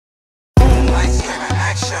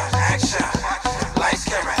action, action. Lights,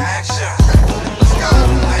 camera, action. Let's go.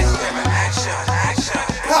 Lights, camera, action, action.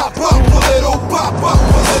 Pop up a little, pop up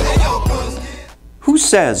a little. Who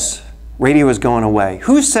says radio is going away?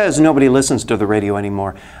 Who says nobody listens to the radio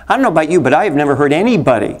anymore? I don't know about you, but I have never heard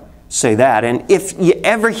anybody say that. And if you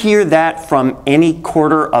ever hear that from any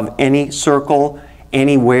quarter of any circle,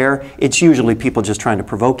 anywhere, it's usually people just trying to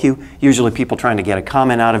provoke you, usually people trying to get a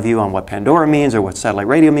comment out of you on what Pandora means or what satellite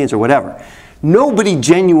radio means or whatever. Nobody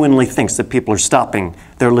genuinely thinks that people are stopping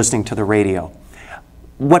their listening to the radio.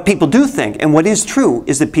 What people do think, and what is true,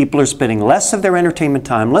 is that people are spending less of their entertainment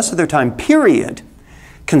time, less of their time, period,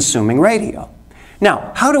 consuming radio.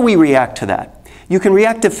 Now, how do we react to that? You can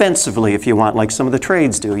react defensively if you want, like some of the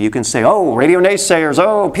trades do. You can say, oh, radio naysayers,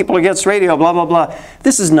 oh, people against radio, blah, blah, blah.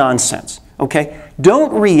 This is nonsense, okay?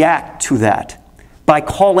 Don't react to that by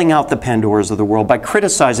calling out the Pandoras of the world, by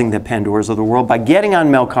criticizing the Pandoras of the world, by getting on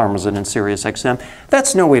Mel Karmazin and Sirius XM.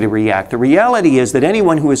 That's no way to react. The reality is that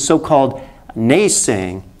anyone who is so-called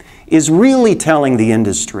naysaying is really telling the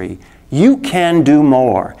industry, you can do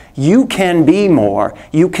more, you can be more,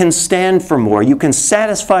 you can stand for more, you can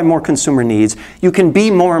satisfy more consumer needs, you can be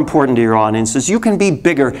more important to your audiences, you can be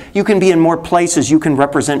bigger, you can be in more places, you can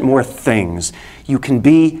represent more things, you can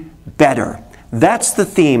be better. That's the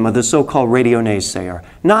theme of the so-called radio naysayer.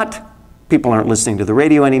 Not people aren't listening to the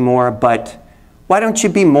radio anymore, but why don't you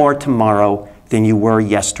be more tomorrow than you were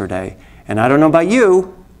yesterday? And I don't know about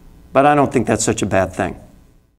you, but I don't think that's such a bad thing.